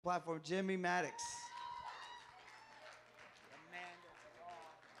Platform, Jimmy Maddox.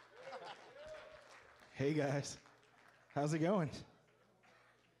 Hey guys, how's it going?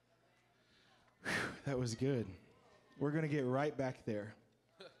 Whew, that was good. We're going to get right back there.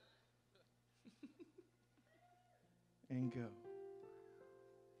 And go.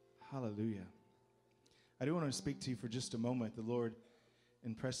 Hallelujah. I do want to speak to you for just a moment. The Lord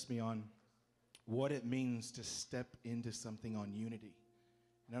impressed me on what it means to step into something on unity.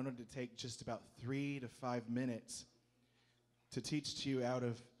 And I wanted to take just about 3 to 5 minutes to teach to you out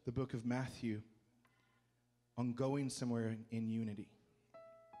of the book of Matthew on going somewhere in unity.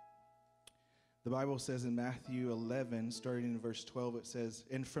 The Bible says in Matthew 11, starting in verse 12, it says,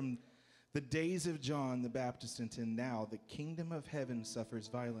 "And from the days of John the Baptist until now, the kingdom of heaven suffers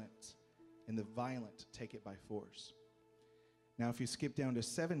violence, and the violent take it by force." Now, if you skip down to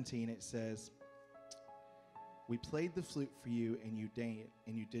 17, it says, "We played the flute for you, and you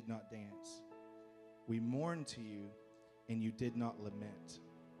did not dance. We mourned to you, and you did not lament.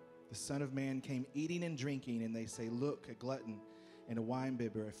 The Son of Man came eating and drinking, and they say, 'Look, a glutton and a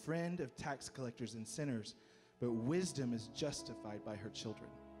winebibber, a friend of tax collectors and sinners.' But wisdom is justified by her children."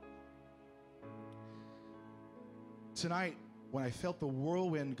 Tonight, when I felt the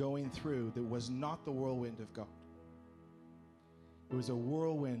whirlwind going through, that was not the whirlwind of God. It was a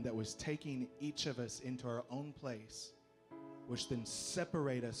whirlwind that was taking each of us into our own place, which then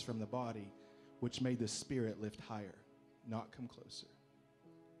separate us from the body, which made the spirit lift higher, not come closer.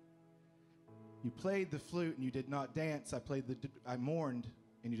 You played the flute and you did not dance. I mourned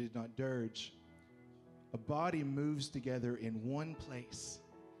and you did not dirge. A body moves together in one place.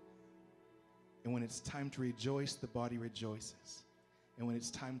 And when it's time to rejoice, the body rejoices. And when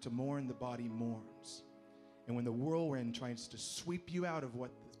it's time to mourn, the body mourns. And when the whirlwind tries to sweep you out of what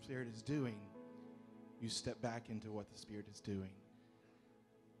the Spirit is doing, you step back into what the Spirit is doing.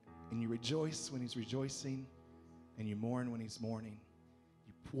 And you rejoice when He's rejoicing, and you mourn when He's mourning.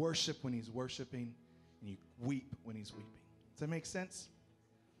 You worship when He's worshiping, and you weep when He's weeping. Does that make sense?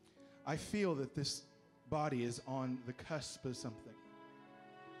 I feel that this body is on the cusp of something.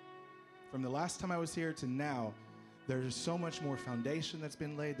 From the last time I was here to now, there's so much more foundation that's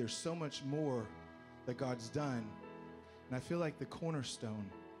been laid. There's so much more that God's done. And I feel like the cornerstone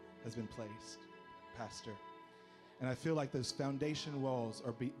has been placed, Pastor. And I feel like those foundation walls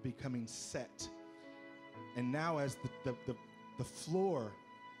are becoming set. And now as the floor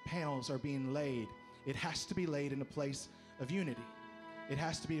panels are being laid, it has to be laid in a place of unity. It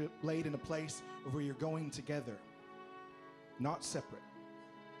has to be laid in a place where you're going together, not separate.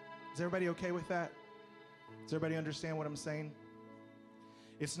 Is everybody okay with that? Does everybody understand what I'm saying?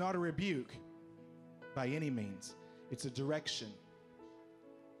 It's not a rebuke by any means. It's a direction.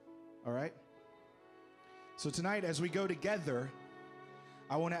 All right? So tonight, as we go together,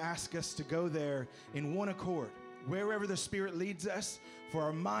 I want to ask us to go there in one accord. Wherever the Spirit leads us, for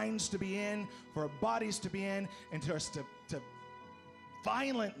our minds to be in, for our bodies to be in, and to us to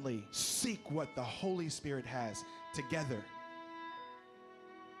violently seek what the Holy Spirit has together.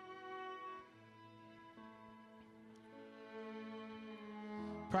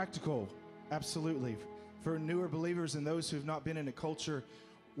 Practical, absolutely. For newer believers and those who have not been in a culture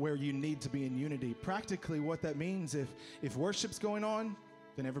where you need to be in unity. Practically what that means, if worship's going on,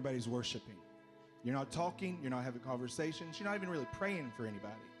 then everybody's worshiping. You're not talking, you're not having conversations, you're not even really praying for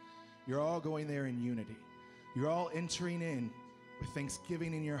anybody. You're all going there in unity. You're all entering in with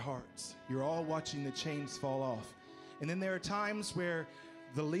thanksgiving in your hearts. You're all watching the chains fall off. And then there are times where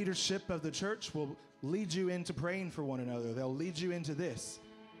the leadership of the church will lead you into praying for one another. They'll lead you into this.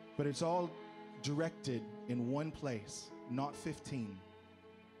 But it's all directed in one place, not 15.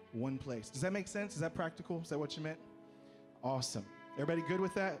 One place. Does that make sense? Is that practical? Is that what you meant? Awesome. Everybody good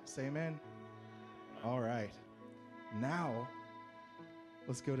with that? Say amen. All right. Now,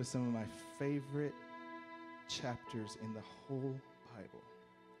 let's go to some of my favorite chapters in the whole Bible.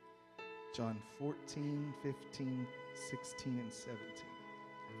 John 14, 15, 16, and 17.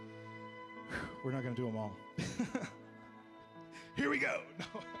 We're not going to do them all. Here we go. No.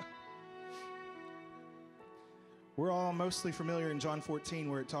 We're all mostly familiar in John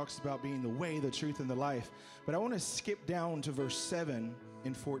 14 where it talks about being the way, the truth, and the life. But I want to skip down to verse 7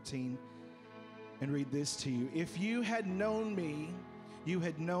 in 14 and read this to you. "If you had known me, you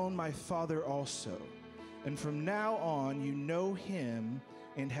had known my Father also. And from now on you know him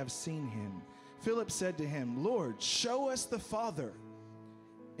and have seen him." Philip said to him, "Lord, show us the Father,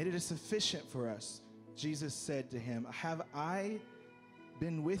 and it is sufficient for us." Jesus said to him, "Have I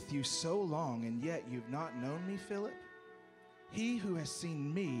been with you so long, and yet you've not known me, Philip? He who has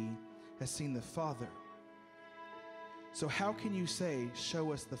seen me has seen the Father. So how can you say,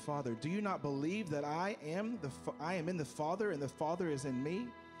 show us the Father? Do you not believe that I am in the Father and the Father is in me?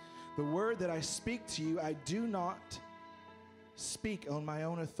 The word that I speak to you, I do not speak on my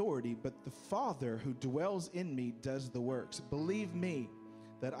own authority, but the Father who dwells in me does the works. Believe me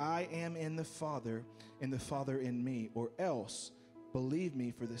that I am in the Father and the Father in me, or else believe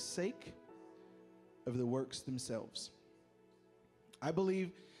me for the sake of the works themselves. I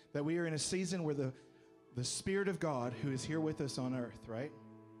believe that we are in a season where the Spirit of God, who is here with us on earth, right?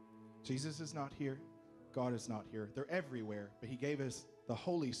 Jesus is not here. God is not here. They're everywhere, but he gave us the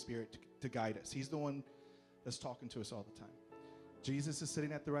Holy Spirit to guide us. He's the one that's talking to us all the time. Jesus is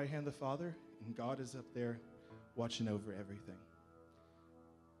sitting at the right hand of the Father, and God is up there watching over everything.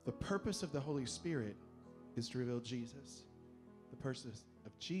 The purpose of the Holy Spirit is to reveal Jesus. The purpose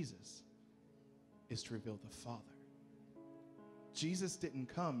of Jesus is to reveal the Father. Jesus didn't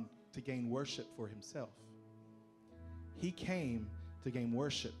come to gain worship for himself. He came to gain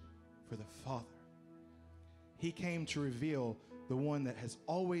worship for the Father. He came to reveal the one that has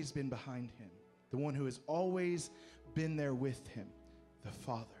always been behind him, the one who has always been there with him, the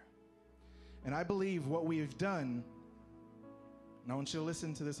Father. And I believe what we have done, and I want you to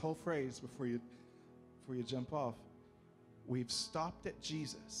listen to this whole phrase before you jump off. We've stopped at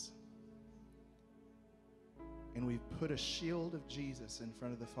Jesus, and we've put a shield of Jesus in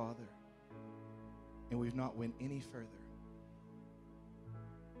front of the Father, and we've not went any further.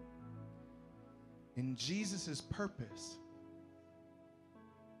 And Jesus' purpose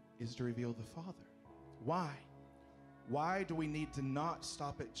is to reveal the Father. Why? Why do we need to not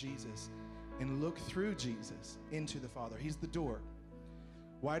stop at Jesus and look through Jesus into the Father? He's the door.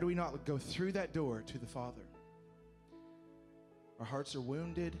 Why do we not go through that door to the Father? Our hearts are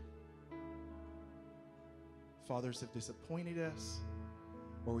wounded. Fathers have disappointed us,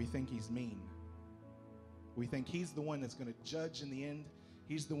 or we think he's mean. We think he's the one that's going to judge in the end.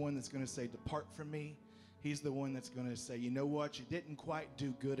 He's the one that's going to say, depart from me. He's the one that's going to say, you know what? You didn't quite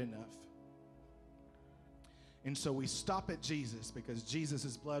do good enough. And so we stop at Jesus because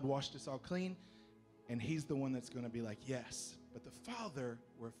Jesus' blood washed us all clean, and he's the one that's going to be like, yes. But the Father,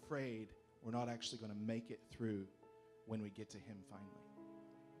 we're afraid we're not actually going to make it through when we get to him finally.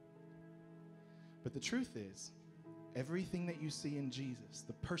 But the truth is, everything that you see in Jesus,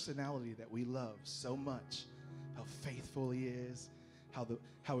 the personality that we love so much, how faithful he is, how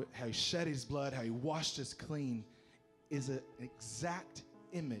he shed his blood, how he washed us clean, is an exact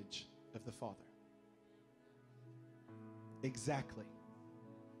image of the Father. Exactly.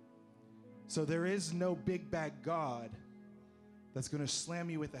 So there is no big bad God that's going to slam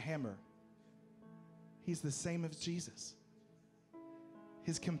you with a hammer. He's the same as Jesus.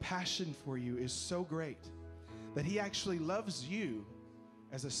 His compassion for you is so great that he actually loves you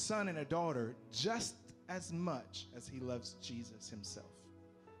as a son and a daughter just as much as he loves Jesus himself.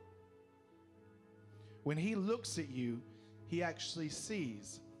 When he looks at you, he actually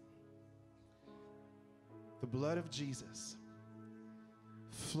sees the blood of Jesus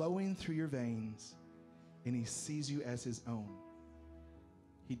flowing through your veins, and he sees you as his own.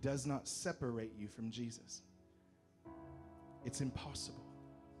 He does not separate you from Jesus. It's impossible.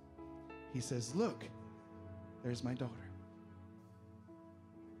 He says, look, there's my daughter.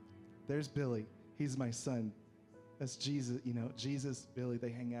 There's Billy. He's my son. That's Jesus, Jesus, Billy, they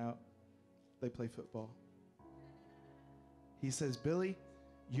hang out. They play football. He says, Billy,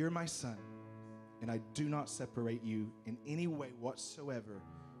 you're my son, and I do not separate you in any way whatsoever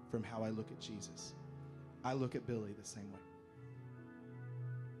from how I look at Jesus. I look at Billy the same way.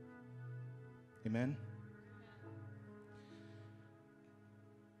 Amen?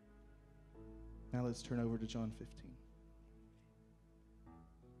 Now let's turn over to John 15.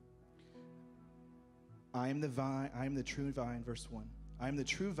 I am the vine, I am the true vine, verse 1. I am the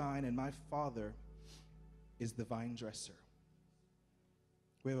true vine, and my Father is the vine dresser.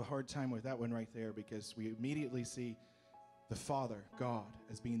 We have a hard time with that one right there because we immediately see the Father, God,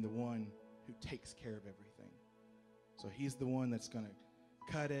 as being the one who takes care of everything. So he's the one that's going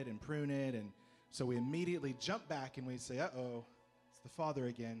to cut it and prune it. And so we immediately jump back and we say, uh-oh, it's the Father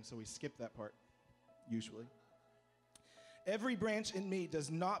again. So we skip that part, usually. Every branch in me does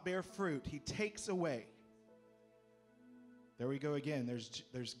not bear fruit. He takes away. There we go again.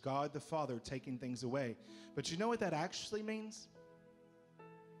 There's God the Father taking things away. But you know what that actually means?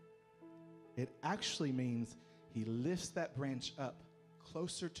 It actually means he lifts that branch up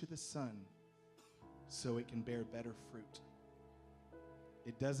closer to the sun so it can bear better fruit.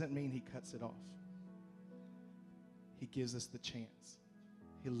 It doesn't mean he cuts it off. He gives us the chance.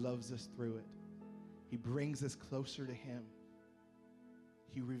 He loves us through it. He brings us closer to him.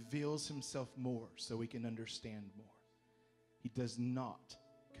 He reveals himself more so we can understand more. He does not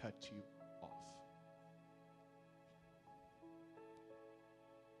cut you off.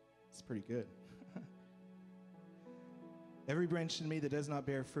 It's pretty good. Every branch in me that does not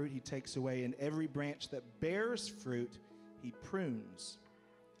bear fruit, he takes away, and every branch that bears fruit, he prunes,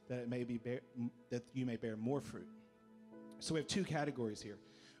 that it may be that you may bear more fruit. So we have two categories here.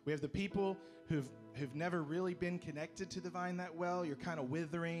 We have the people who've never really been connected to the vine that well. You're kind of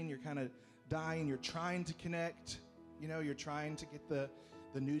withering, you're kind of dying, you're trying to connect, you're trying to get the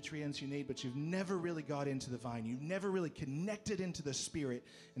nutrients you need, but you've never really got into the vine. You've never really connected into the Spirit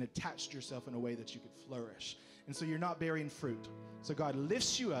and attached yourself in a way that you could flourish. And so you're not bearing fruit. So God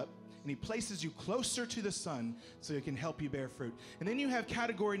lifts you up and he places you closer to the sun so he can help you bear fruit. And then you have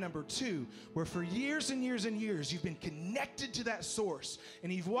category number 2, where for years and years and years you've been connected to that source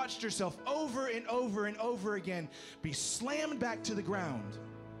and you've watched yourself over and over and over again be slammed back to the ground.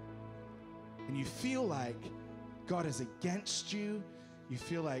 And you feel like God is against you. You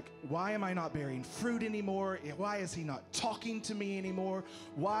feel like, why am I not bearing fruit anymore? Why is he not talking to me anymore?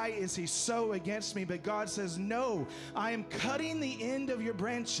 Why is he so against me? But God says, no, I am cutting the end of your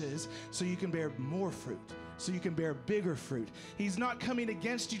branches so you can bear more fruit, so you can bear bigger fruit. He's not coming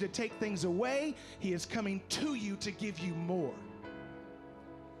against you to take things away. He is coming to you to give you more.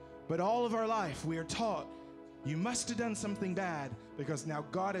 But all of our life, we are taught, you must have done something bad because now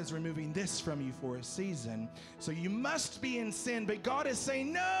God is removing this from you for a season. So you must be in sin. But God is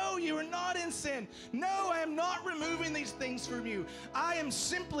saying, no, you are not in sin. No, I am not removing these things from you. I am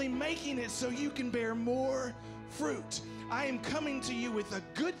simply making it so you can bear more fruit. I am coming to you with a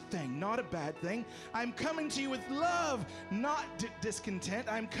good thing, not a bad thing. I'm coming to you with love, not discontent.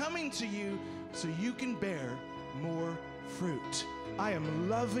 I'm coming to you so you can bear more fruit. I am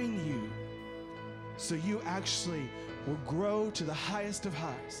loving you so you actually will grow to the highest of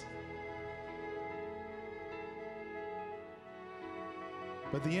highs.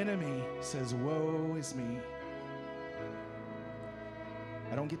 But the enemy says, woe is me.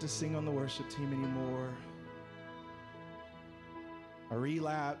 I don't get to sing on the worship team anymore. I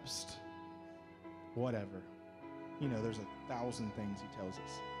relapsed. Whatever. There's 1,000 things he tells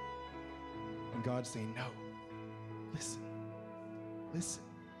us. And God's saying, no. Listen.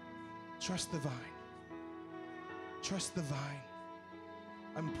 Trust the vine. Trust the vine.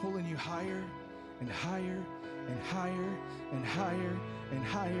 I'm pulling you higher and higher and higher and higher and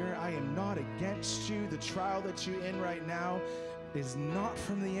higher. I am not against you. The trial that you're in right now is not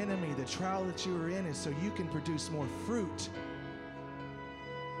from the enemy. The trial that you are in is so you can produce more fruit.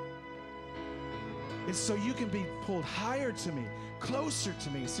 It's so you can be pulled higher to me, closer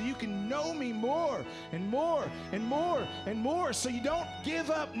to me, so you can know me more and more and more and more, so you don't give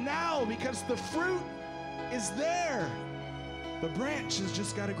up now because the fruit is there. The branch has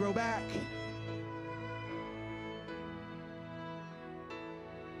just got to grow back.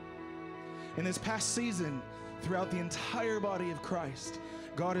 In this past season, throughout the entire body of Christ,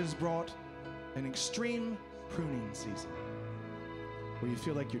 God has brought an extreme pruning season where you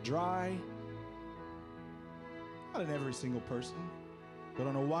feel like you're dry. Not in every single person, but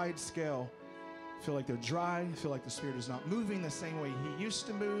on a wide scale, feel like they're dry, feel like the Spirit is not moving the same way he used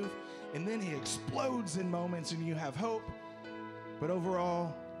to move, and then he explodes in moments and you have hope. But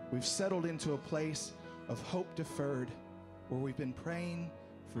overall, we've settled into a place of hope deferred, where we've been praying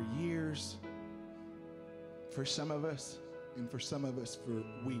for years, for some of us, and for some of us for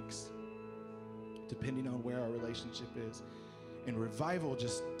weeks, depending on where our relationship is. And revival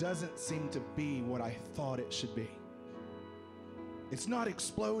just doesn't seem to be what I thought it should be. It's not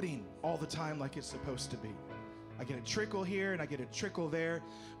exploding all the time like it's supposed to be. I get a trickle here and I get a trickle there,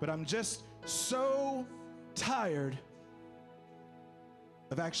 but I'm just so tired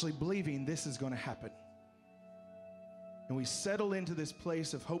of actually believing this is going to happen. And we settle into this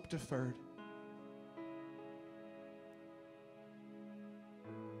place of hope deferred.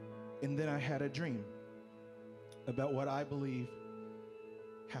 And then I had a dream about what I believe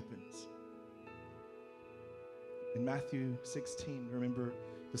happens. In Matthew 16, remember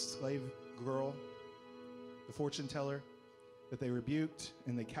the slave girl, the fortune teller that they rebuked,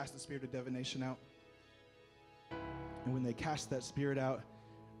 and they cast the spirit of divination out. And when they cast that spirit out,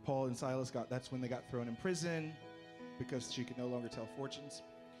 Paul and Silas that's when they got thrown in prison because she could no longer tell fortunes.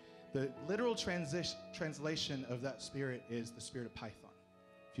 The literal translation of that spirit is the spirit of Python.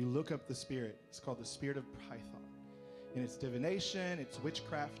 If you look up the spirit, it's called the spirit of Python. And it's divination, it's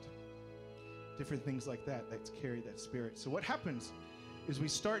witchcraft, different things like that carry that spirit. So what happens is we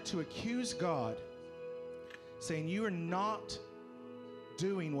start to accuse God, saying, you are not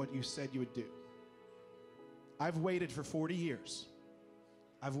doing what you said you would do. I've waited for 40 years.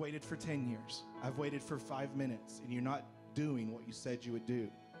 I've waited for 10 years. I've waited for 5 minutes, and you're not doing what you said you would do.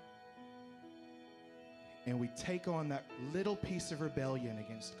 And we take on that little piece of rebellion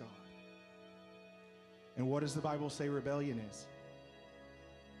against God. And what does the Bible say rebellion is?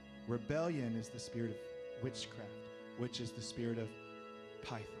 Rebellion is the spirit of witchcraft, which is the spirit of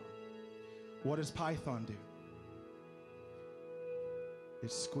Python. What does Python do?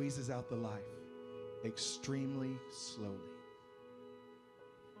 It squeezes out the life extremely slowly.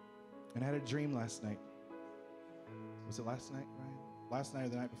 And I had a dream last night. Was it last night, Ryan? Last night or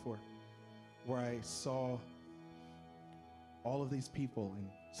the night before, where I saw all of these people, and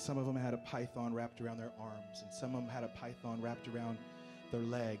some of them had a python wrapped around their arms, and some of them had a python wrapped around their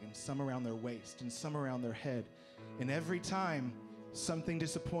leg, and some around their waist, and some around their head. And every time something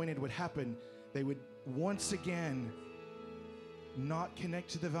disappointed would happen, they would once again not connect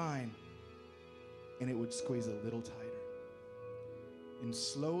to the vine, and it would squeeze a little tighter. And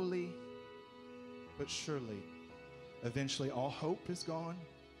slowly but surely, eventually all hope is gone.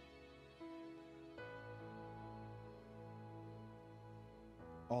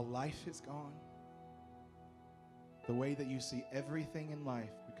 All life is gone. The way that you see everything in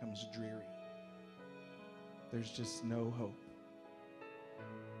life becomes dreary. There's just no hope.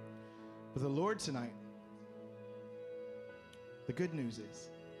 But the Lord tonight, the good news is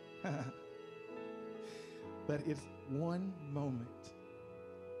that it's one moment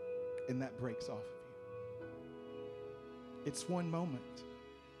and that breaks off of you. It's one moment.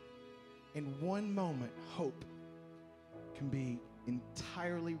 In one moment, hope can be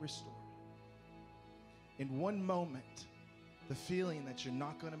entirely restored. In one moment, the feeling that you're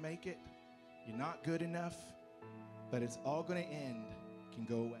not going to make it, you're not good enough, that it's all going to end, can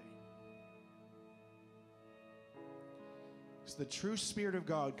go away. So the true Spirit of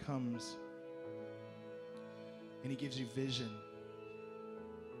God comes and He gives you vision.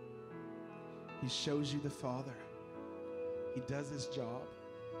 He shows you the Father. He does His job.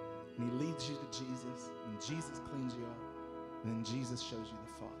 And He leads you to Jesus. And Jesus cleans you up. And then Jesus shows you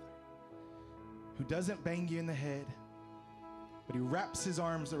the Father, who doesn't bang you in the head, but He wraps His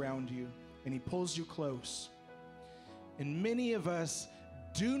arms around you and He pulls you close. And many of us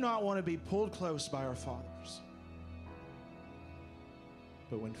do not want to be pulled close by our fathers.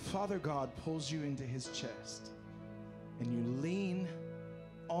 But when Father God pulls you into His chest and you lean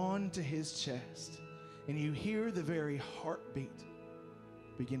onto His chest and you hear the very heartbeat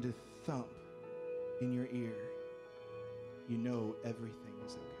begin to thump in your ear, you know everything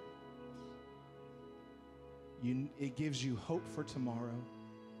is okay. It gives you hope for tomorrow.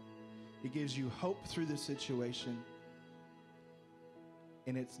 It gives you hope through the situation.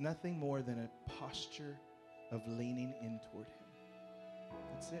 And it's nothing more than a posture of leaning in toward Him.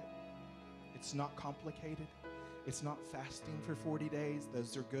 That's it. It's not complicated. It's not fasting for 40 days.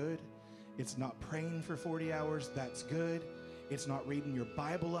 Those are good. It's not praying for 40 hours. That's good. It's not reading your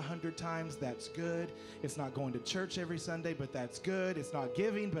Bible 100 times. That's good. It's not going to church every Sunday, but that's good. It's not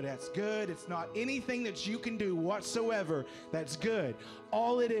giving, but that's good. It's not anything that you can do whatsoever. That's good.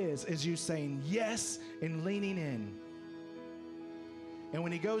 All it is you saying yes and leaning in. And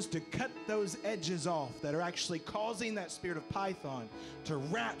when He goes to cut those edges off that are actually causing that spirit of Python to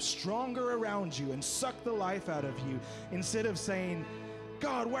wrap stronger around you and suck the life out of you, instead of saying,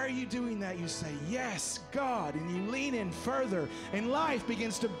 God, why are you doing that? You say, yes, God, and you lean in further, and life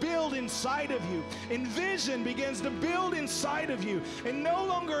begins to build inside of you, and vision begins to build inside of you, and no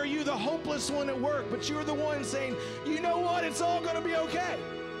longer are you the hopeless one at work, but you're the one saying, you know what, it's all going to be okay.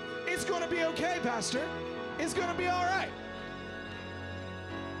 It's going to be okay, Pastor. It's going to be all right.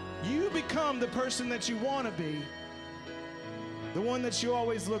 You become the person that you want to be, the one that you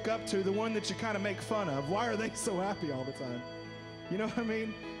always look up to, the one that you kind of make fun of. Why are they so happy all the time? You know what I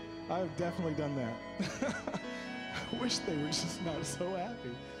mean? I've definitely done that. I wish they were just not so happy.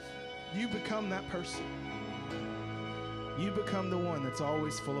 You become that person. You become the one that's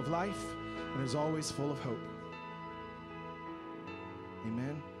always full of life and is always full of hope.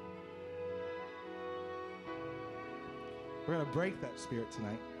 Amen? We're going to break that spirit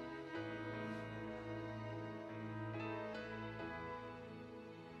tonight.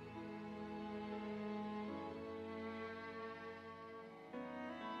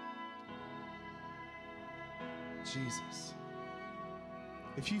 Jesus.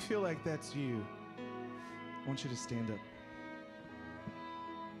 If you feel like that's you, I want you to stand up.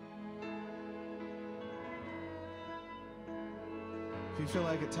 If you feel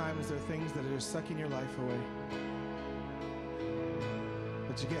like at times there are things that are sucking your life away,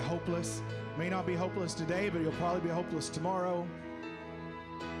 that you get hopeless, may not be hopeless today, but you'll probably be hopeless tomorrow.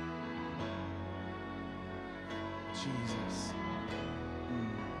 Jesus.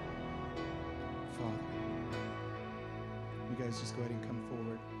 Father.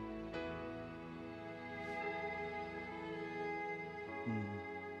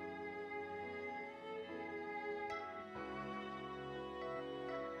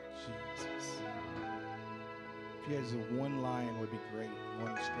 you guys, one line would be great.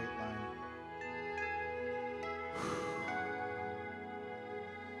 One straight line.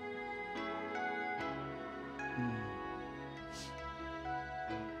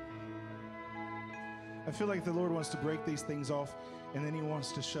 I feel like the Lord wants to break these things off, and then he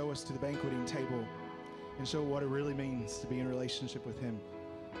wants to show us to the banqueting table and show what it really means to be in a relationship with him.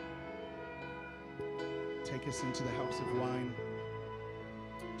 Take us into the house of wine.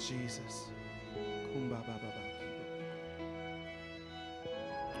 Jesus.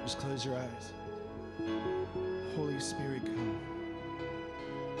 Just close your eyes. Holy Spirit, come.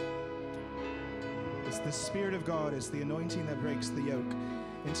 It's the Spirit of God. It's the anointing that breaks the yoke.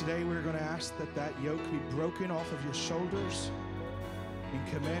 And today we're going to ask that that yoke be broken off of your shoulders and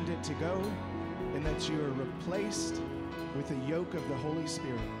command it to go, and that you are replaced with the yoke of the Holy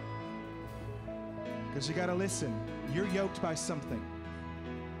Spirit. Because you got to listen. You're yoked by something.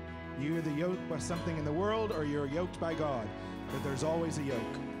 You're either yoked by something in the world or you're yoked by God. But there's always a yoke.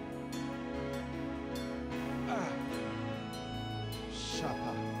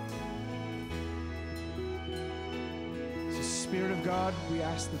 Shapa. So Spirit of God, we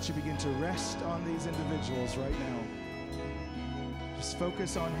ask that you begin to rest on these individuals right now. Just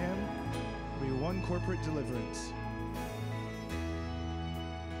focus on him. Be one corporate deliverance.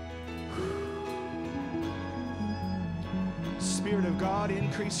 Spirit of God,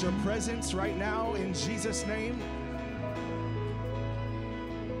 increase your presence right now in Jesus' name.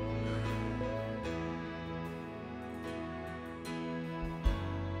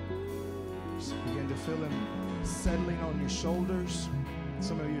 Just begin to feel him settling on your shoulders.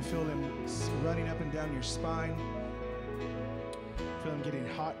 Some of you feel him running up and down your spine. Feel him getting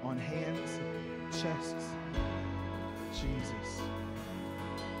hot on hands, chests. Jesus.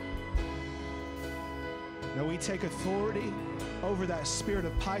 Now we take authority over that spirit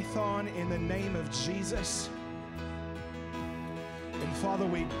of Python in the name of Jesus. And Father,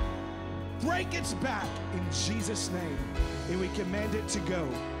 we break its back in Jesus' name. And we command it to go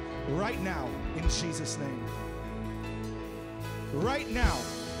right now in Jesus' name. Right now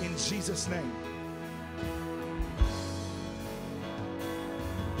in Jesus' name.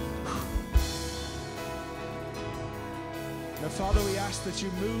 Now, Father, we ask that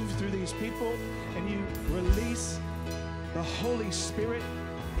you move through these people and you release the Holy Spirit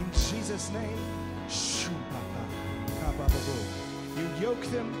in Jesus' name. You yoke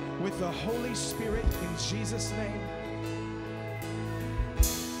them with the Holy Spirit in Jesus' name.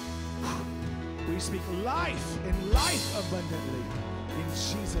 We speak life and life abundantly in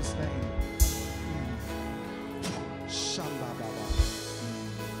Jesus' name.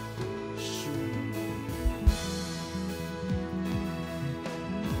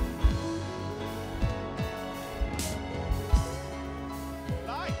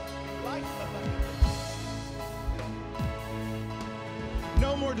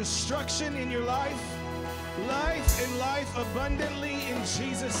 Destruction in your life. Life and life abundantly in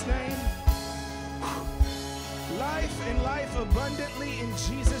Jesus' name. Life and life abundantly in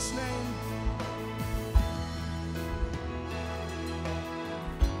Jesus' name.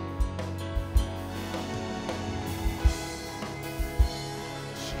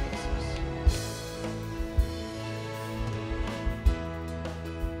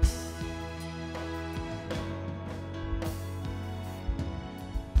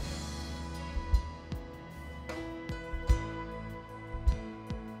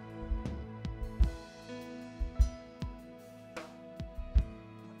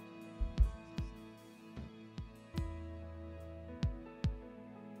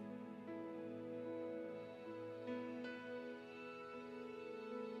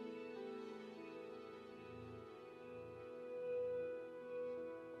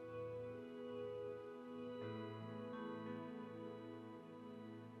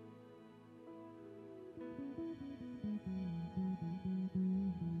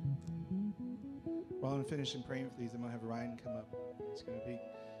 While I'm finishing praying for these, I'm going to have Ryan come up. He's going to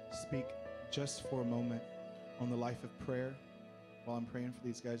speak just for a moment on the life of prayer. While I'm praying for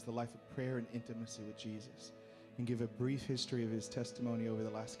these guys, the life of prayer and intimacy with Jesus. And give a brief history of his testimony over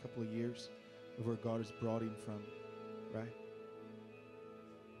the last couple of years of where God has brought him from. Right?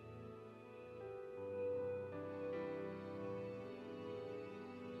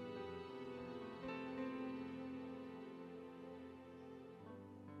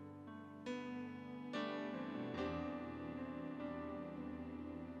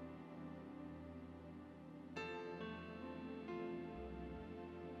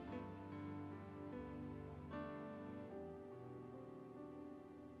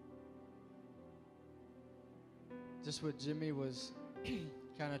 Just what Jimmy was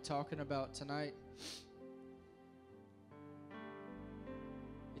kind of talking about tonight.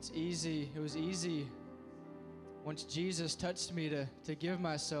 It was easy once Jesus touched me to give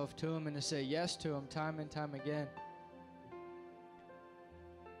myself to him and to say yes to him time and time again.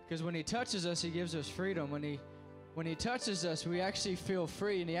 Because when he touches us, he gives us freedom. When he touches us, we actually feel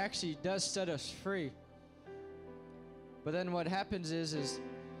free, and he actually does set us free. But then what happens is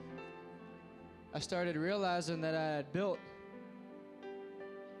I started realizing that I had built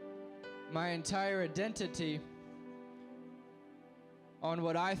my entire identity on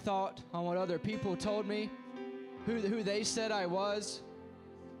what I thought, on what other people told me, who they said I was.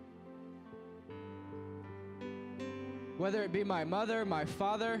 Whether it be my mother, my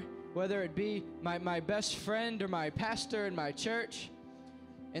father, whether it be my best friend or my pastor in my church.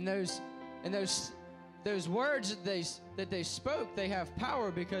 And those words that they spoke, they have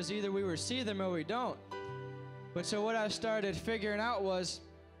power, because either we receive them or we don't. But so what I started figuring out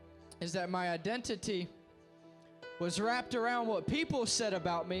is that my identity was wrapped around what people said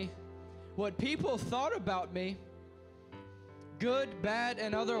about me, what people thought about me, good, bad,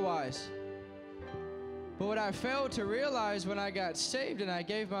 and otherwise. But what I failed to realize when I got saved and I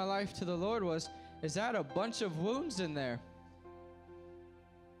gave my life to the Lord is I had a bunch of wounds in there.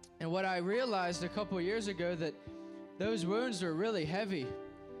 And what I realized a couple years ago, that those wounds were really heavy.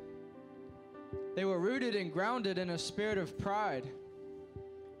 They were rooted and grounded in a spirit of pride,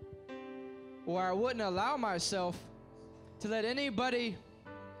 where I wouldn't allow myself to let anybody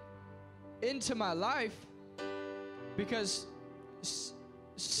into my life because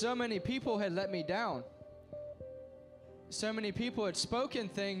so many people had let me down. So many people had spoken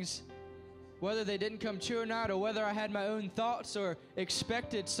things, whether they didn't come true or not, or whether I had my own thoughts or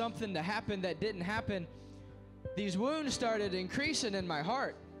expected something to happen that didn't happen. These wounds started increasing in my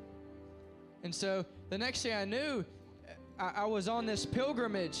heart. And so the next thing I knew, I was on this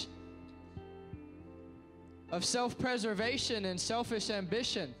pilgrimage of self-preservation and selfish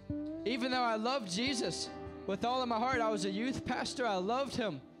ambition. Even though I loved Jesus with all of my heart, I was a youth pastor, I loved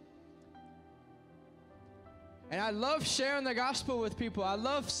him. And I love sharing the gospel with people. I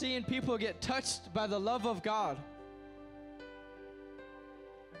love seeing people get touched by the love of God.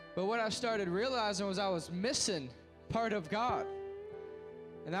 But what I started realizing was I was missing part of God,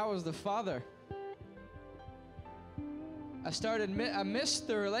 and that was the Father. I missed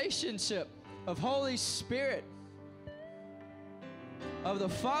the relationship of Holy Spirit, of the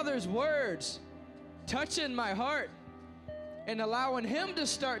Father's words touching my heart and allowing him to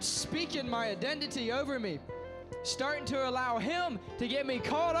start speaking my identity over me. Starting to allow him to get me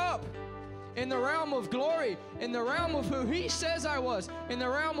caught up in the realm of glory, in the realm of who he says I was, in the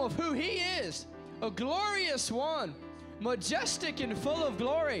realm of who he is, a glorious one, majestic and full of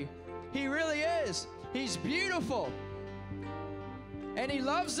glory. He really is. He's beautiful. And he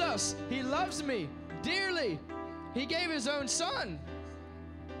loves us. He loves me dearly. He gave his own son.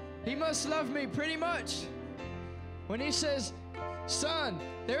 He must love me pretty much. When he says, son,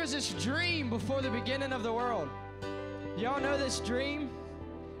 there was this dream before the beginning of the world. Y'all know this dream?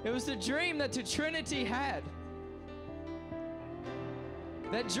 It was the dream that the Trinity had.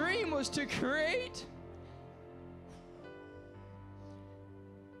 That dream was to create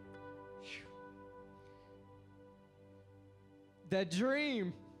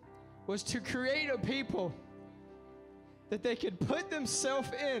a people that they could put themselves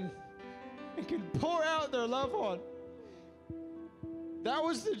in and could pour out their love on. That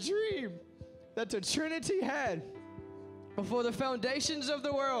was the dream that the Trinity had before the foundations of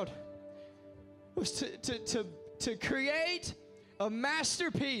the world, was to create a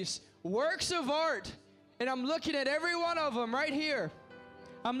masterpiece, works of art. And I'm looking at every one of them right here.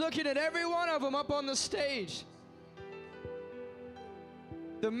 I'm looking at every one of them up on the stage.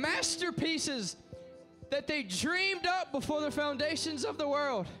 The masterpieces that they dreamed up before the foundations of the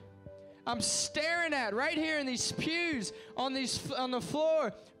world. I'm staring at right here in these pews, on the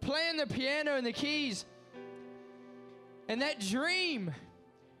floor, playing the piano and the keys. And that dream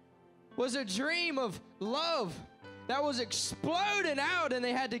was a dream of love that was exploding out, and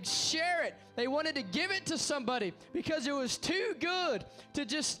they had to share it. They wanted to give it to somebody because it was too good to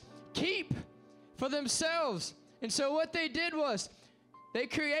just keep for themselves. And so what they did was they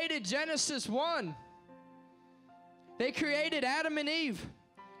created Genesis 1. They created Adam and Eve.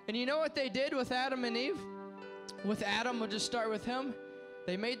 And you know what they did with Adam and Eve? With Adam, we'll just start with him.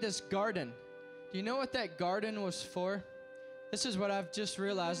 They made this garden. Do you know what that garden was for? This is what I've just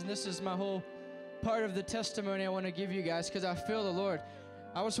realized, and this is my whole part of the testimony I want to give you guys, because I feel the Lord.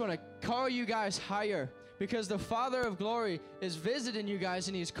 I just want to call you guys higher, because the Father of glory is visiting you guys,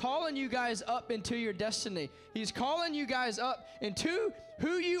 and he's calling you guys up into your destiny. He's calling you guys up into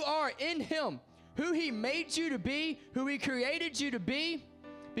who you are in him, who he made you to be, who he created you to be.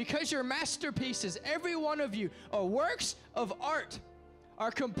 because you're masterpieces. Every one of you are works of art,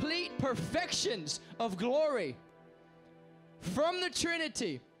 are complete perfections of glory from the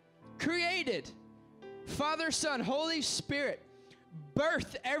Trinity, created. Father, Son, Holy Spirit,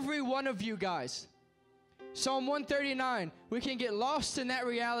 birth every one of you guys. Psalm 139, we can get lost in that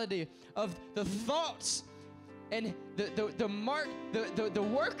reality of the thoughts and the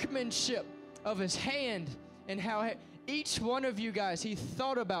workmanship of his hand, and how each one of you guys he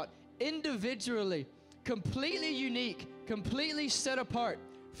thought about individually, completely unique, completely set apart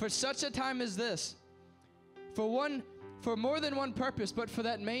for such a time as this, for more than one purpose, but for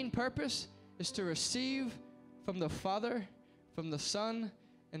that main purpose is to receive from the Father, from the Son,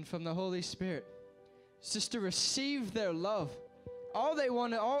 and from the Holy Spirit. It's just to receive their love. All they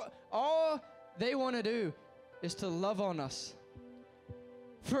want to do is to love on us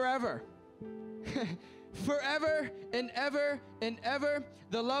forever. Forever and ever and ever,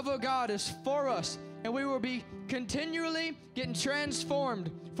 the love of God is for us, and we will be continually getting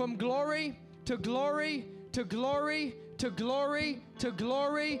transformed from glory to glory to glory to glory to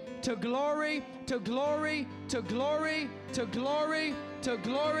glory to glory to glory to glory to glory to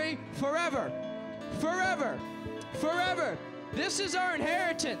glory forever, forever, forever. This is our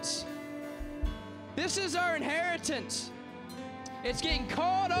inheritance. This is our inheritance. It's getting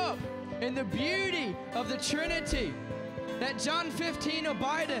caught up in the beauty of the Trinity. That John 15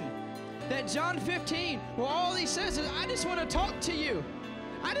 abide in. That John 15, where all he says is, I just want to talk to you.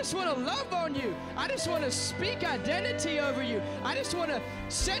 I just want to love on you. I just want to speak identity over you. I just want to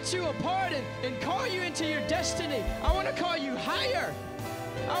set you apart and call you into your destiny. I want to call you higher.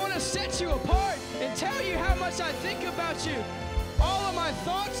 I want to set you apart and tell you how much I think about you. All of my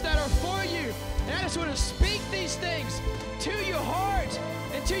thoughts that are for you. And I just want to speak these things to your heart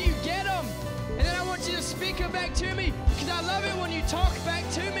until you get them. And then I want you to speak them back to me, because I love it when you talk back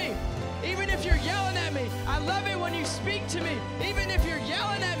to me. Even if you're yelling at me, I love it when you speak to me. Even if you're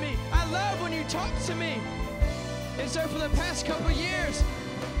yelling at me, I love when you talk to me. And so for the past couple of years,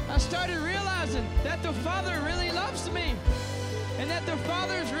 I started realizing that the Father really loves me, and that the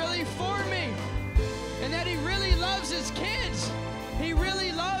Father's really for me, and that he really loves his kids. He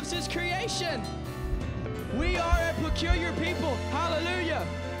really loves his creation. We are a peculiar people. Hallelujah.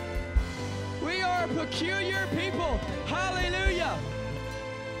 We are a peculiar people. Hallelujah.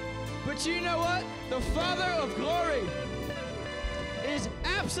 But you know what? The Father of glory is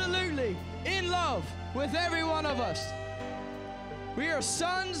absolutely in love with every one of us. We are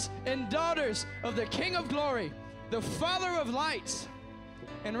sons and daughters of the King of glory, the Father of lights.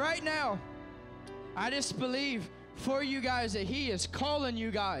 And right now, I just believe for you guys that he is calling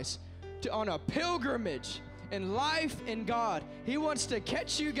you guys on a pilgrimage in life in God. He wants to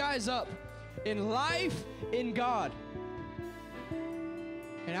catch you guys up in life in God.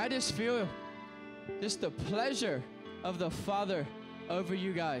 And I just feel just the pleasure of the Father over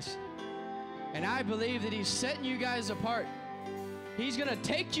you guys. And I believe that he's setting you guys apart. He's going to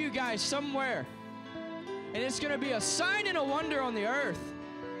take you guys somewhere. And it's going to be a sign and a wonder on the earth.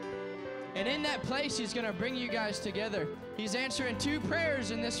 And in that place, he's going to bring you guys together. He's answering 2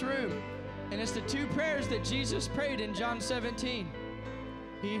 prayers in this room. And it's the 2 prayers that Jesus prayed in John 17.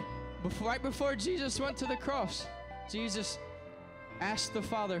 Right before Jesus went to the cross, Jesus asked the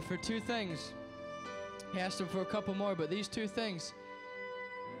Father for 2 things. He asked him for a couple more, but these 2 things.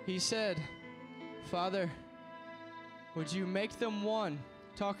 He said, Father, would you make them one?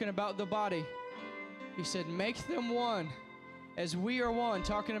 Talking about the body. He said, make them one as we are one,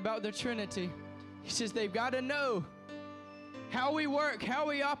 talking about the Trinity. He says they've got to know how we work, how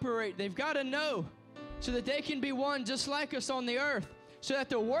we operate. They've got to know so that they can be one just like us on the earth, so that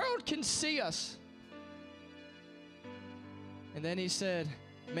the world can see us. And then he said,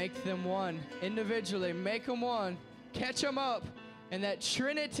 make them one individually, make them one, catch them up in that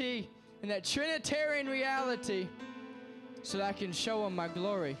Trinity, in that Trinitarian reality, so that I can show them my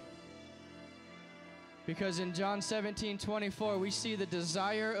glory. Because in John 17:24, we see the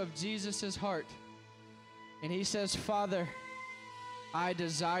desire of Jesus' heart. And he says, Father, I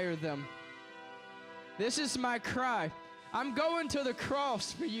desire them. This is my cry. I'm going to the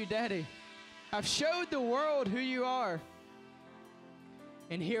cross for you, Daddy. I've showed the world who you are.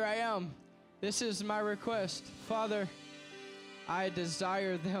 And here I am. This is my request. Father, I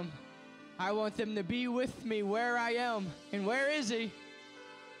desire them. I want them to be with me where I am. And where is he?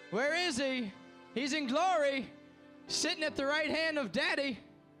 Where is he? He's in glory, sitting at the right hand of Daddy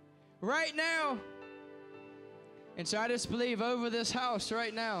right now. And so I just believe over this house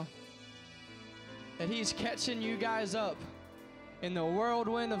right now that he's catching you guys up in the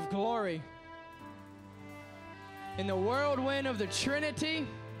whirlwind of glory. in the whirlwind of the Trinity.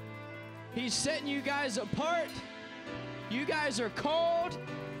 He's setting you guys apart. You guys are called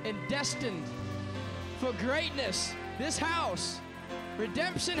and destined for greatness. This house,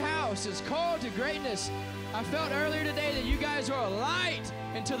 Redemption House, is called to greatness. I felt earlier today that you guys are a light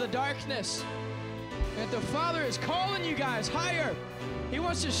into the darkness. And that the Father is calling you guys higher. He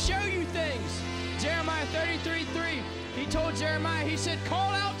wants to show you things. Jeremiah 33:3, he told Jeremiah, he said,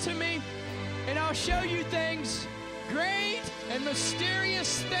 call out to me and I'll show you things, great and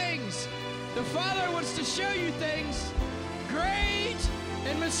mysterious things. The Father wants to show you things, great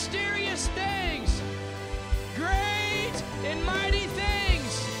and mysterious things, great and mighty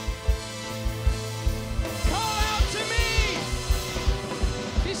things. Call out to me.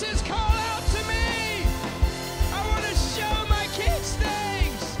 He says, call out to me. I want to show my kids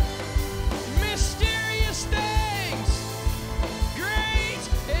things, mysterious things, great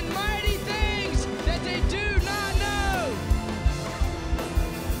and mighty things that they do not know.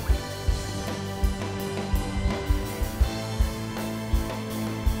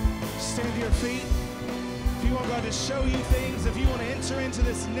 Stand to your feet. If you want God to show you things, if you want to enter into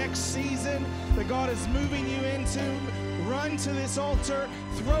this next season that God is moving you into, run to this altar,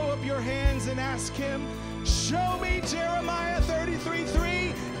 throw up your hands and ask Him, show me Jeremiah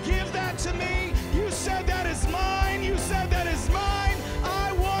 33:3. Give that to me. You said that is mine. You said that is mine.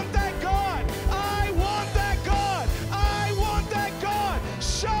 I want that God. I want that God. I want that God.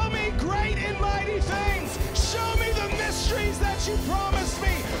 Show me great and mighty things. Show me the mysteries that you promised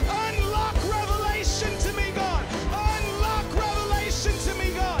me. Unlock revelation to me, God. Unlock revelation to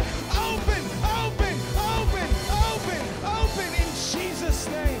me, God. Open, open, open, open, open in Jesus'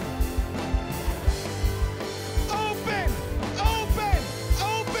 name. Open, open,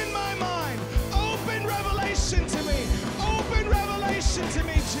 open my mind. Open revelation to me. Open revelation to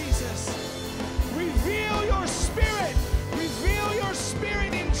me, Jesus. Reveal your spirit. Reveal your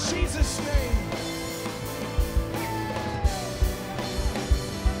spirit in Jesus' name.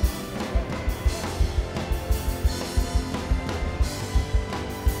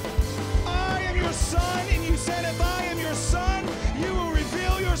 I am your son, and you said if I am your son, you will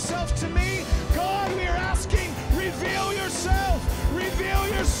reveal yourself to me. God, we are asking, reveal yourself, reveal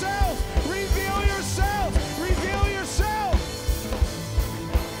yourself, reveal yourself, reveal yourself.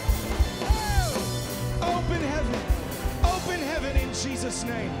 Open heaven in Jesus'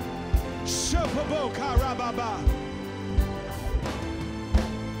 name. Shopabo karababa.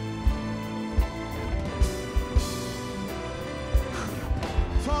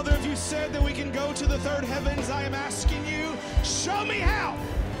 Father, if you said that we can go to the third heavens, I am asking you, show me how.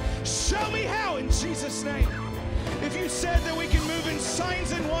 Show me how in Jesus' name. If you said that we can move in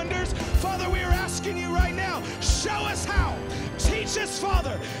signs and wonders, Father, we are asking you right now, show us how. Teach us,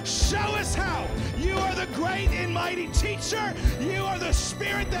 Father. Show us how. You are the great and mighty teacher. You are the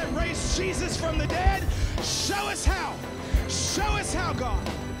Spirit that raised Jesus from the dead. Show us how. Show us how, God.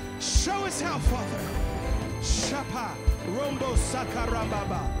 Show us how, Father. Shapa, Rombo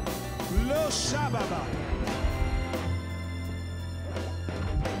Sakarambaba, Lo Shababa.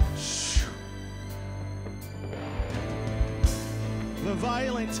 The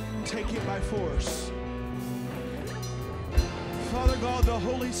violent take it by force. Father God, the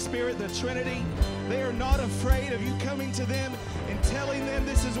Holy Spirit, the Trinity, they are not afraid of you coming to them and telling them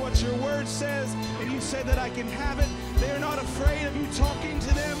this is what your word says, and you said that I can have it. They are not afraid of you talking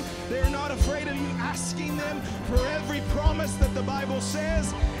to them. They are not afraid of you asking them for every promise that the Bible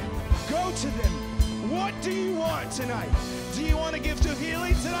says. Go to them. What do you want tonight? Do you want a gift of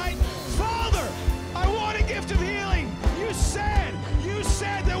healing tonight? Father, I want a gift of healing. You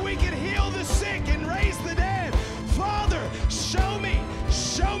said that we can heal the sick and raise the dead. Father, show me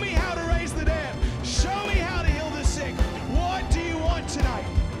how to raise the dead. Show me how to heal the sick. What do you want tonight?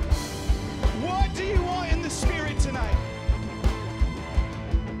 What do you want in the Spirit tonight?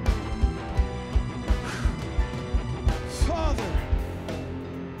 Father,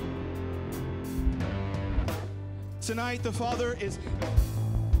 tonight the Father is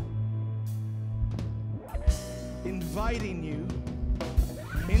inviting you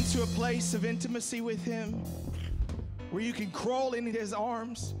into a place of intimacy with Him where you can crawl into His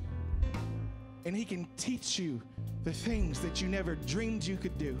arms and He can teach you the things that you never dreamed you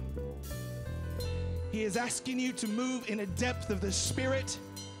could do. He is asking you to move in a depth of the Spirit,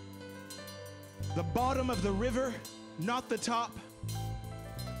 the bottom of the river, not the top.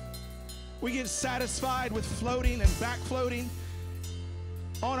 We get satisfied with floating and back floating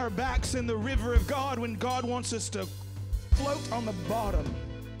on our backs in the river of God when God wants us to float on the bottom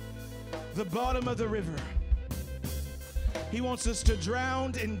of the river. He wants us to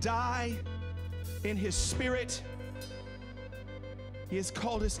drown and die in His Spirit He has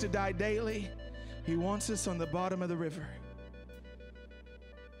called us to die daily. He wants us on the bottom of the river.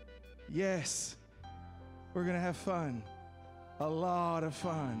 Yes, we're going to have fun, a lot of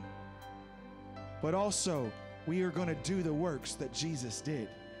fun. But also, we are going to do the works that Jesus did.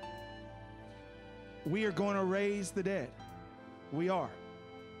 We are going to raise the dead. We are.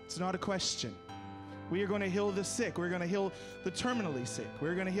 It's not a question. We are going to heal the sick. We're going to heal the terminally sick.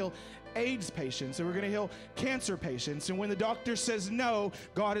 We're going to heal AIDS patients, and we're going to heal cancer patients. And when the doctor says no,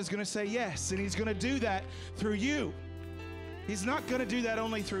 God is going to say yes, and He's going to do that through you. He's not going to do that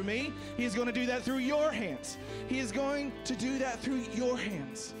only through me. He's going to do that through your hands. He is going to do that through your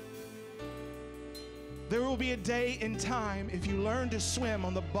hands. There will be a day in time, if you learn to swim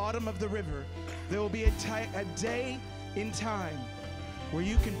on the bottom of the river, there will be a day in time where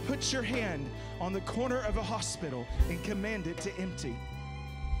you can put your hand on the corner of a hospital and command it to empty.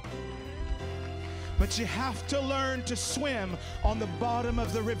 But you have to learn to swim on the bottom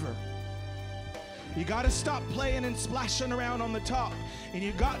of the river. You got to stop playing and splashing around on the top, and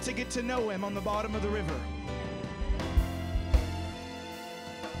you got to get to know Him on the bottom of the river.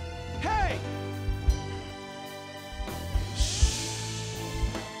 Hey!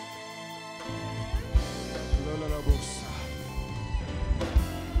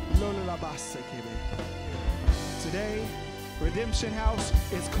 Today, Redemption House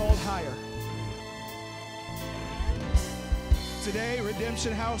is called higher. Today,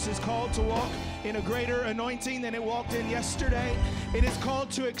 Redemption House is called to walk in a greater anointing than it walked in yesterday. It is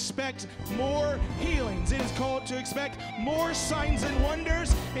called to expect more healings. It is called to expect more signs and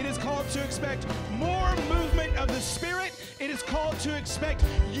wonders. It is called to expect more movement of the Spirit. It is called to expect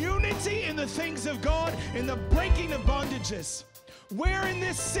unity in the things of God and the breaking of bondages. Where in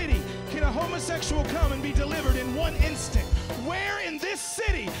this city can a homosexual come and be delivered in one instant? Where in this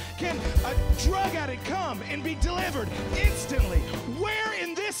city can a drug addict come and be delivered instantly? Where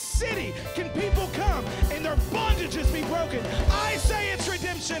in this city can people come and their bondages be broken? I say it's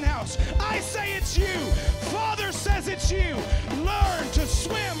Redemption House. I say it's you. Father says it's you. Learn to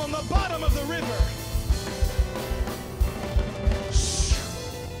swim on the bottom of the river.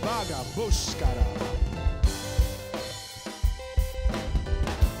 Baga bushkara.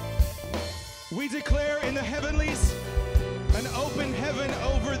 We declare in the heavenlies an open heaven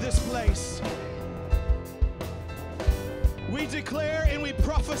over this place. We declare and we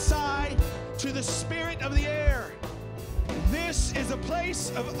prophesy to the spirit of the air. This is a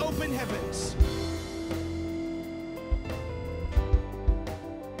place of open heavens.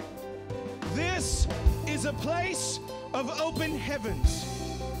 This is a place of open heavens.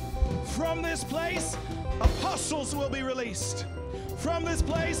 From this place, apostles will be released. From this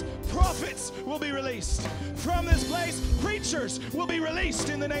place, prophets will be released. From this place, preachers will be released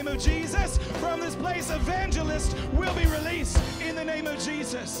in the name of Jesus. From this place, evangelists will be released in the name of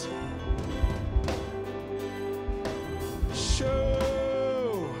Jesus.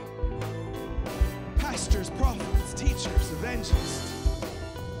 Show. Pastors, prophets, teachers, evangelists.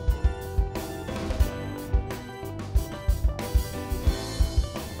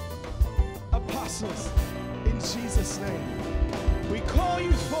 Apostles, in Jesus' name. We call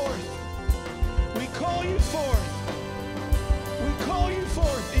you forth. We call you forth. We call you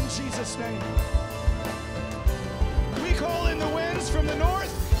forth in Jesus' name. We call in the winds from the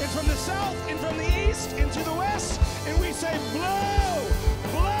north and from the south and from the east and to the west, and we say, blow,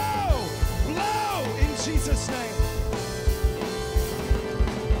 blow, blow in Jesus' name.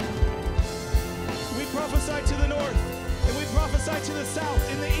 We prophesy to the north, and we prophesy to the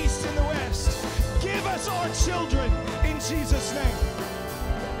south, in the east and the west. Give us our children in Jesus' name.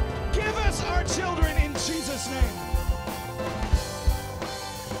 Give us our children in Jesus' name.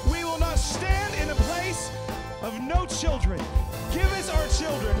 We will not stand in a place of no children. Give us our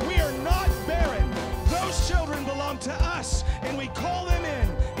children. We are not barren. Those children belong to us, and we call them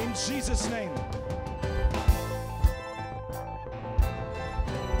in Jesus' name.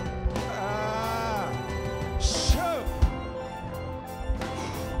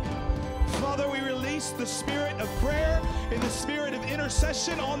 Father, we release the spirit of prayer and the spirit of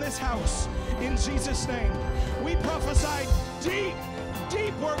intercession on this house in Jesus' name. We prophesy deep,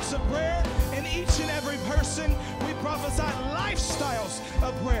 deep works of prayer in each and every person. We prophesy lifestyles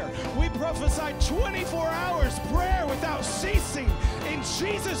of prayer. We prophesy 24 hours prayer without ceasing in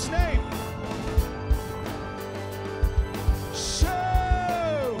Jesus' name.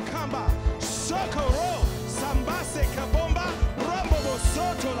 Show kamba sokoro sambase kabomba rambobo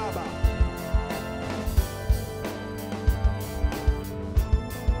sotolaba.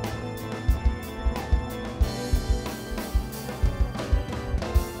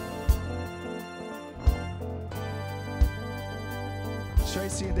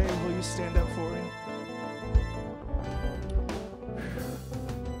 Tracy and Dave, will you stand up for me?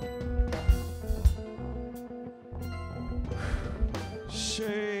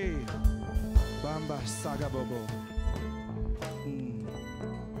 Shay Bamba Sagabobo.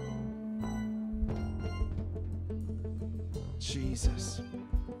 Jesus.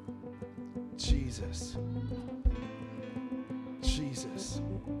 Jesus. Jesus.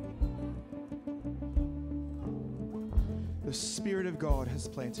 The Spirit of God has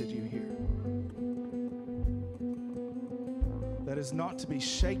planted you here. That is not to be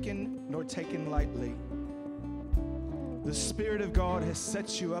shaken nor taken lightly. The Spirit of God has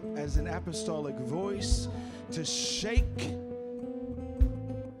set you up as an apostolic voice to shake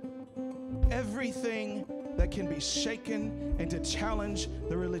everything that can be shaken and to challenge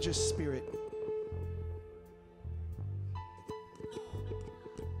the religious spirit.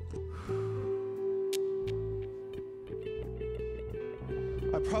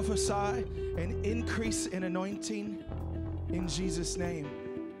 I prophesy an increase in anointing in Jesus' name.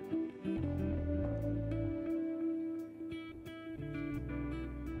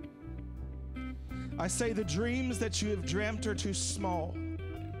 I say the dreams that you have dreamt are too small,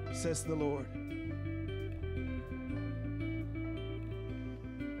 says the Lord.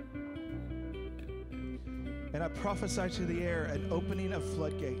 And I prophesy to the air an opening of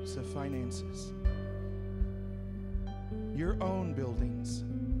floodgates of finances. Your own buildings.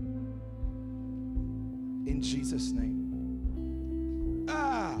 In Jesus' name.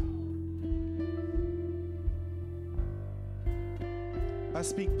 I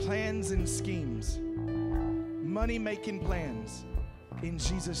speak plans and schemes. Money-making plans. In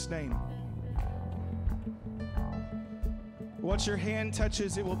Jesus' name. What your hand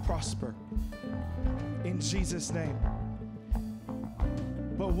touches, it will prosper. In Jesus' name.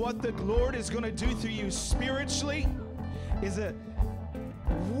 But what the Lord is going to do through you spiritually is a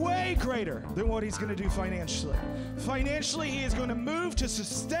way greater than what he's going to do financially. Financially, he is going to move to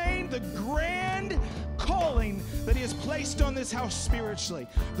sustain the grand calling that he has placed on this house spiritually.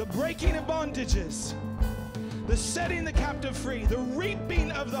 The breaking of bondages, the setting the captive free, the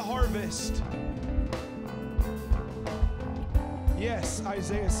reaping of the harvest. Yes,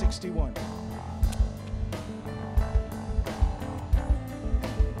 Isaiah 61.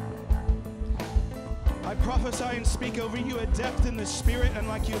 I prophesy and speak over you a depth in the Spirit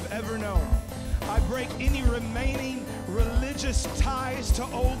unlike you have ever known. I break any remaining religious ties to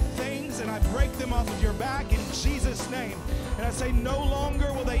old things, and I break them off of your back in Jesus' name. And I say no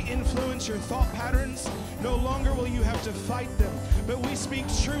longer will they influence your thought patterns. No longer will you have to fight them. But we speak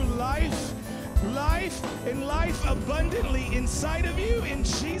true life, life, and life abundantly inside of you in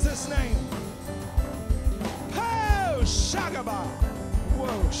Jesus' name. Oh, Shagaba.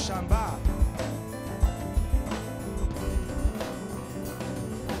 Whoa, Shamba.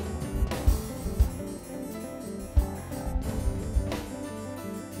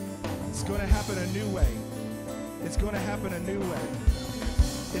 It's going to happen a new way. It's going to happen a new way.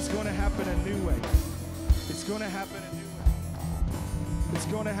 It's going to happen a new way. It's going to happen a new way. It's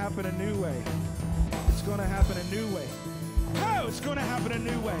going to happen a new way. It's going to happen a new way. Oh, it's going to happen a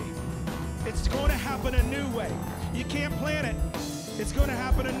new way. It's going to happen a new way. You can't plan it. It's going to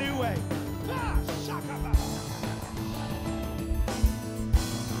happen a new way. Ah, shakaba.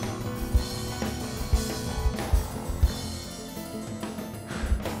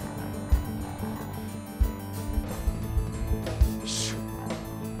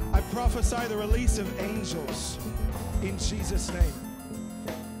 Prophesy the release of angels in Jesus' name.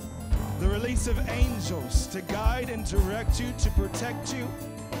 The release of angels to guide and direct you, to protect you,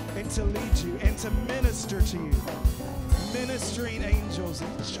 and to lead you, and to minister to you. Ministering angels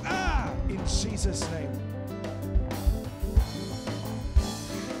in Jesus' name.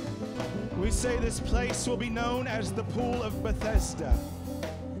 We say this place will be known as the Pool of Bethesda.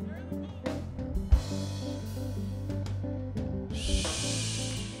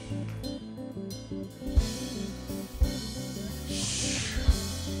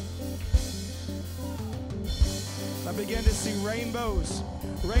 I began to see rainbows,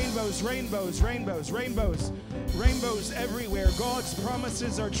 rainbows, rainbows, rainbows, rainbows, rainbows everywhere. God's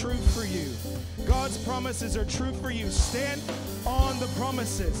promises are true for you. God's promises are true for you. Stand on the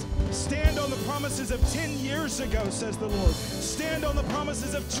promises. Stand on the promises of 10 years ago, says the Lord. Stand on the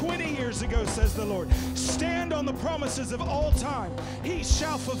promises of 20 years ago, says the Lord. Stand on the promises of all time. He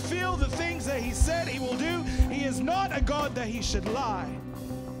shall fulfill the things that he said he will do. He is not a God that he should lie.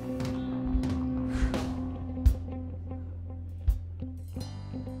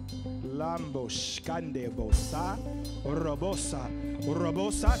 Lambo shkande bosa robosa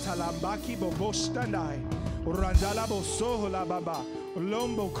robosa talambaki bobostandai urandala boso la baba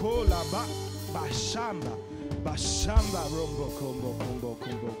Lombo kola ba bashamba. Bashamba rombo combo combo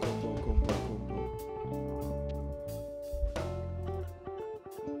combo combo combo combo.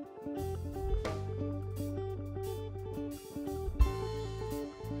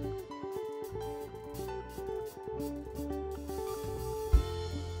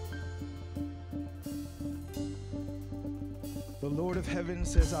 The Lord of heaven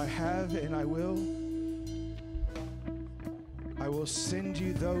says, I have and I will. I will send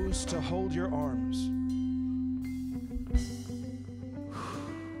you those to hold your arms.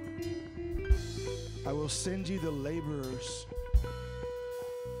 I will send you the laborers.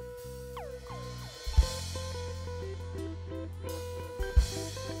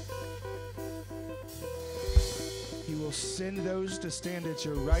 He will send those to stand at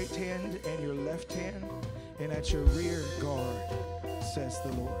your right hand and your left hand and at your rear guard, says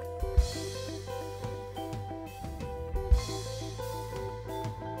the Lord.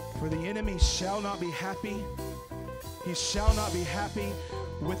 For the enemy shall not be happy. He shall not be happy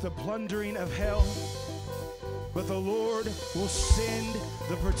with the plundering of hell. But the Lord will send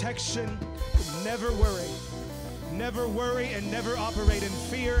the protection. Never worry. Never worry and never operate in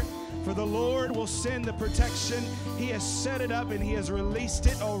fear. For the Lord will send the protection. He has set it up and He has released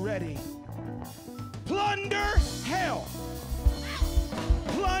it already. Plunder hell.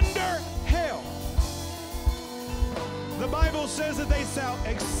 Plunder hell. The Bible says that they shall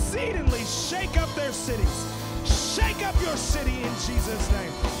exceedingly shake up their cities. Shake up your city in Jesus'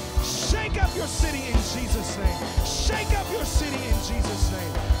 name. Shake up your city in Jesus' name. Shake up your city in Jesus'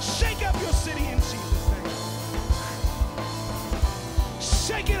 name. Shake up your city in Jesus' name.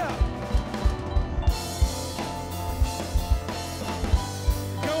 Shake it up.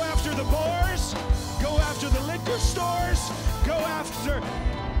 Go after the bars. Go after the liquor stores. Go after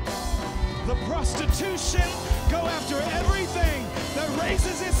the prostitution. Go after everything that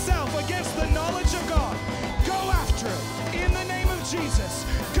raises itself against the knowledge of God. Go after it in the name of Jesus.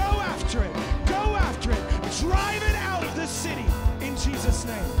 Go after it. Go after it. Drive it out of this city in Jesus'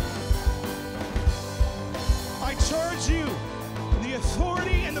 name. I charge you in the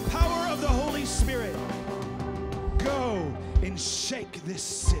authority and the power of the Holy Spirit. Go and shake this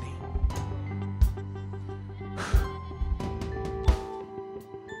city.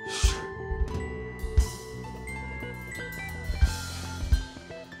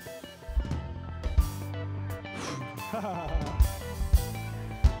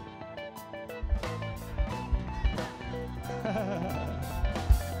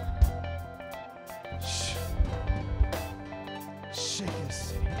 Shake this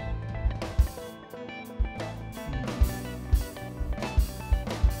city.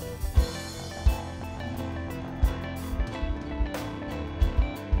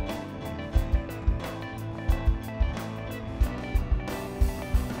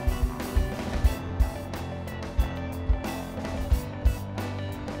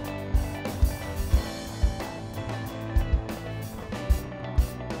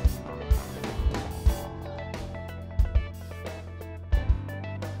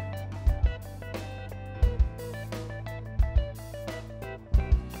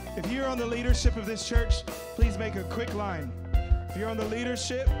 If you're on the leadership of this church, please make a quick line. If you're on the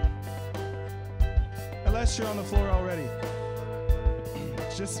leadership, unless you're on the floor already,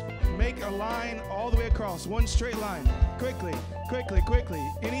 just make a line all the way across, one straight line. Quickly, quickly, quickly.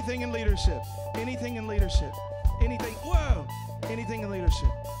 Anything in leadership, anything in leadership, anything, whoa, anything in leadership.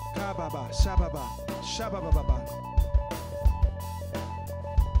 Ka-ba-ba, sha-ba-ba, sha-ba-ba-ba-ba.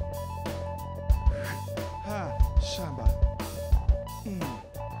 Ha, shamba.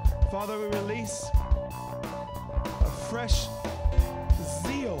 Father, we release a fresh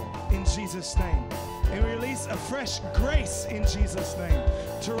zeal in Jesus' name. And we release a fresh grace in Jesus' name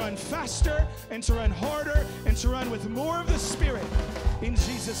to run faster and to run harder and to run with more of the Spirit in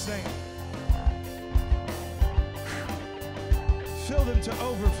Jesus' name. Fill them to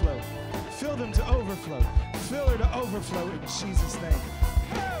overflow. Fill them to overflow. Fill her to overflow in Jesus' name.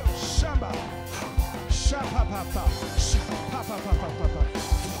 Shamba. Sha-pa-pa-pa. Sha-pa-pa-pa-pa-pa.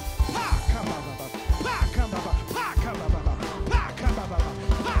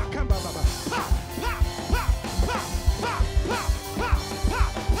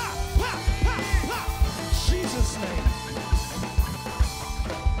 Jesus' name.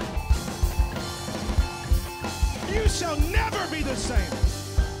 You shall never be the same.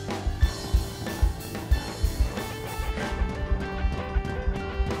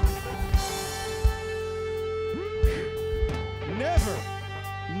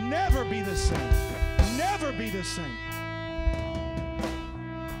 Never be the same. Never be the same.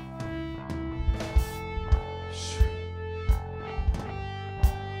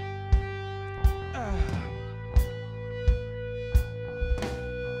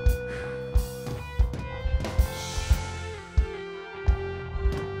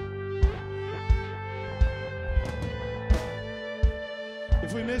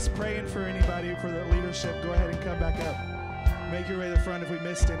 If we missed praying for anybody, for the leadership, go ahead and come back up. Make your way to the front if we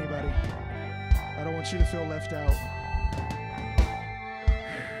missed anybody. I don't want you to feel left out.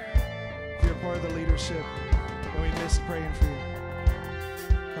 If you're part of the leadership and we missed praying for you,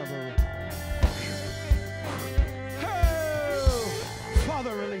 come over. Oh,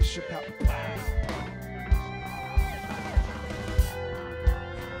 Father, release your power.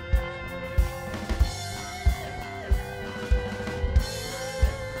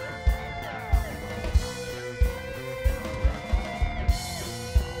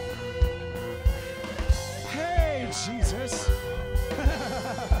 Jesus.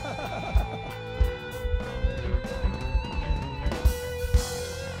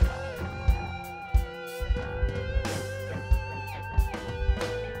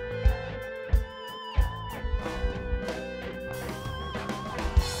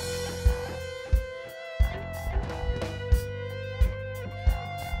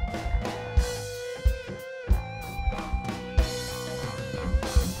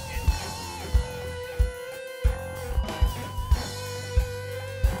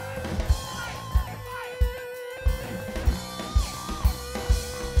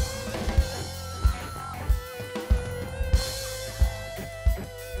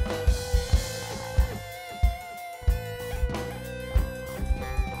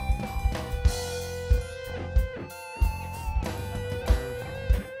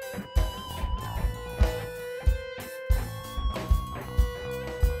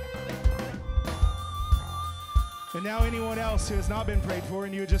 And now anyone else who has not been prayed for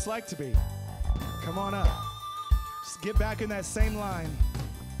and you would just like to be, come on up. Just get back in that same line.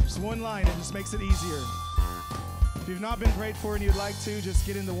 Just one line, it just makes it easier. If you've not been prayed for and you'd like to, just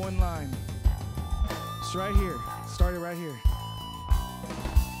get into one line. It's right here. Start it right here.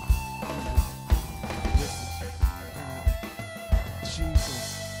 Jesus.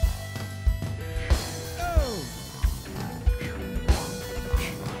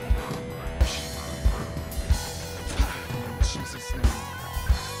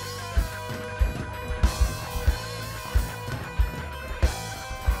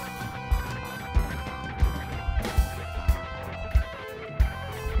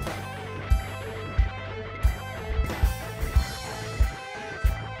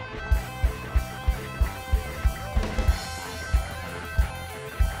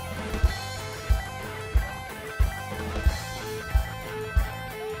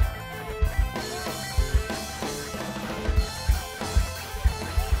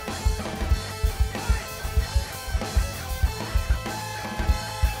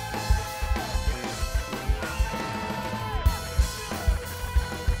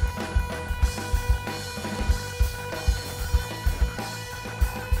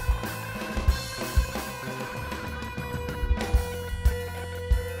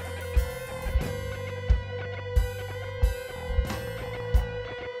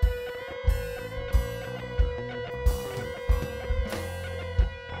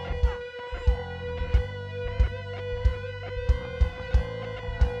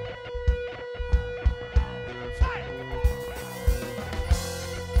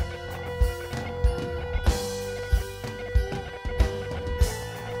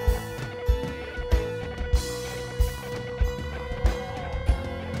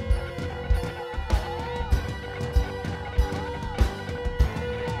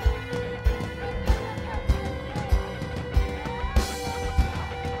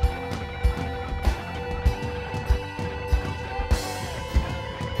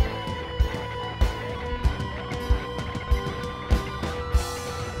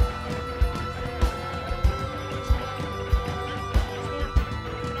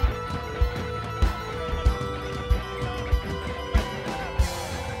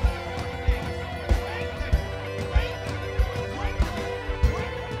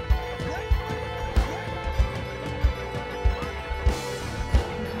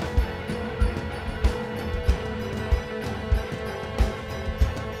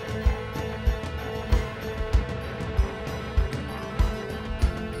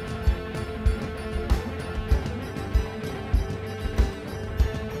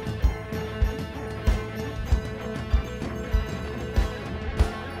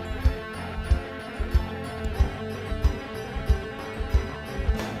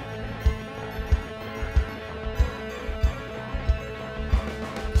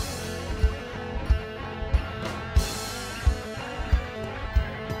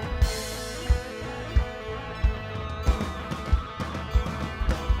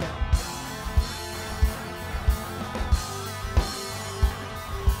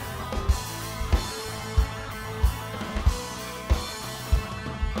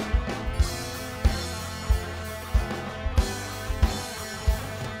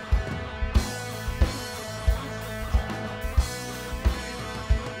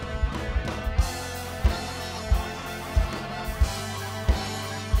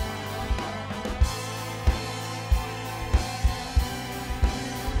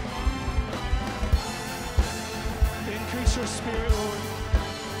 Increase your spirit, Lord.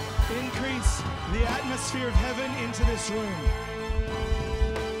 Increase the atmosphere of heaven into this room.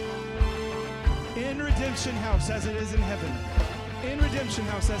 In Redemption House as it is in heaven. In Redemption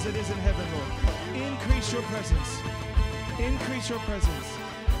House as it is in heaven, Lord. Increase your presence. Increase your presence.